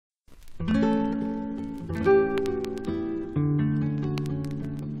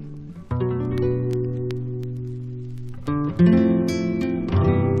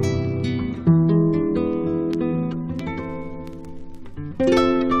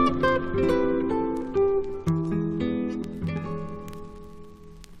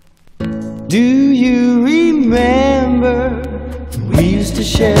Do you remember we used to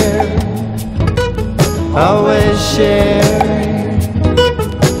share, always sharing?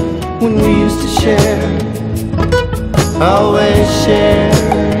 When we used to share, always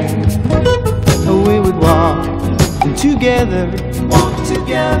sharing. We would walk together, walk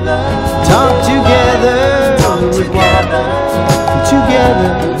together, talk together, talk together,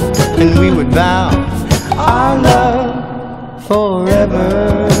 together, and we would vow our love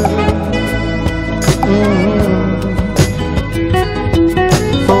forever.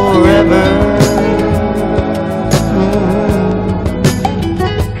 Forever.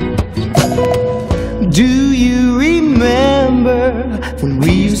 Do you remember when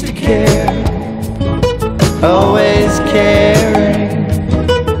we used to care, always caring?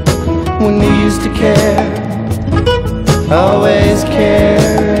 When we used to care, always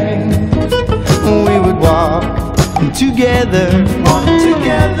caring. We would walk together, walk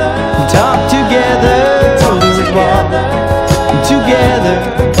together, talk together, talk together, together,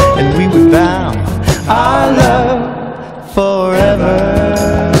 and we would vow our love forever.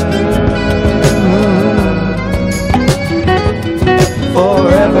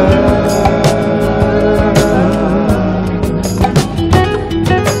 Forever.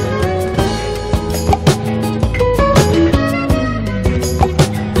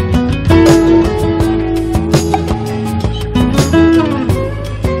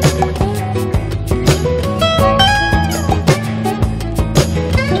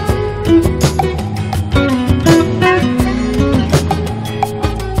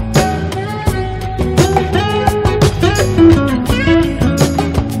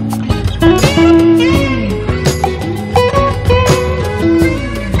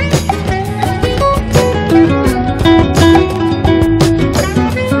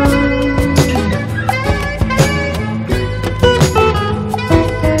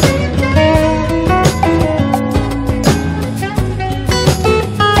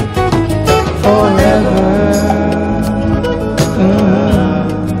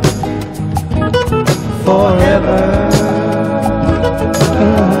 Forever.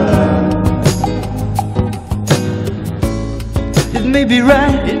 It may be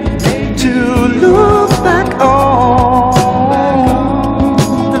right to look back on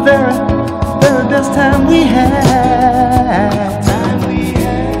the very best time we had,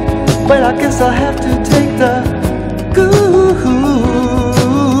 but I guess I'll have to take the good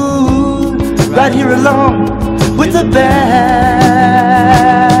right here along with the bad.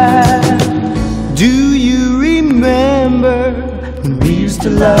 Do you remember when we used to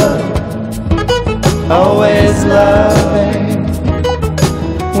love, always loving?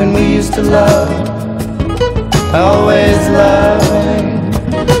 When we used to love, always loving.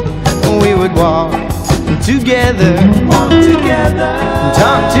 We would walk together, walk together,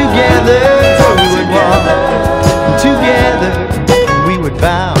 talk together,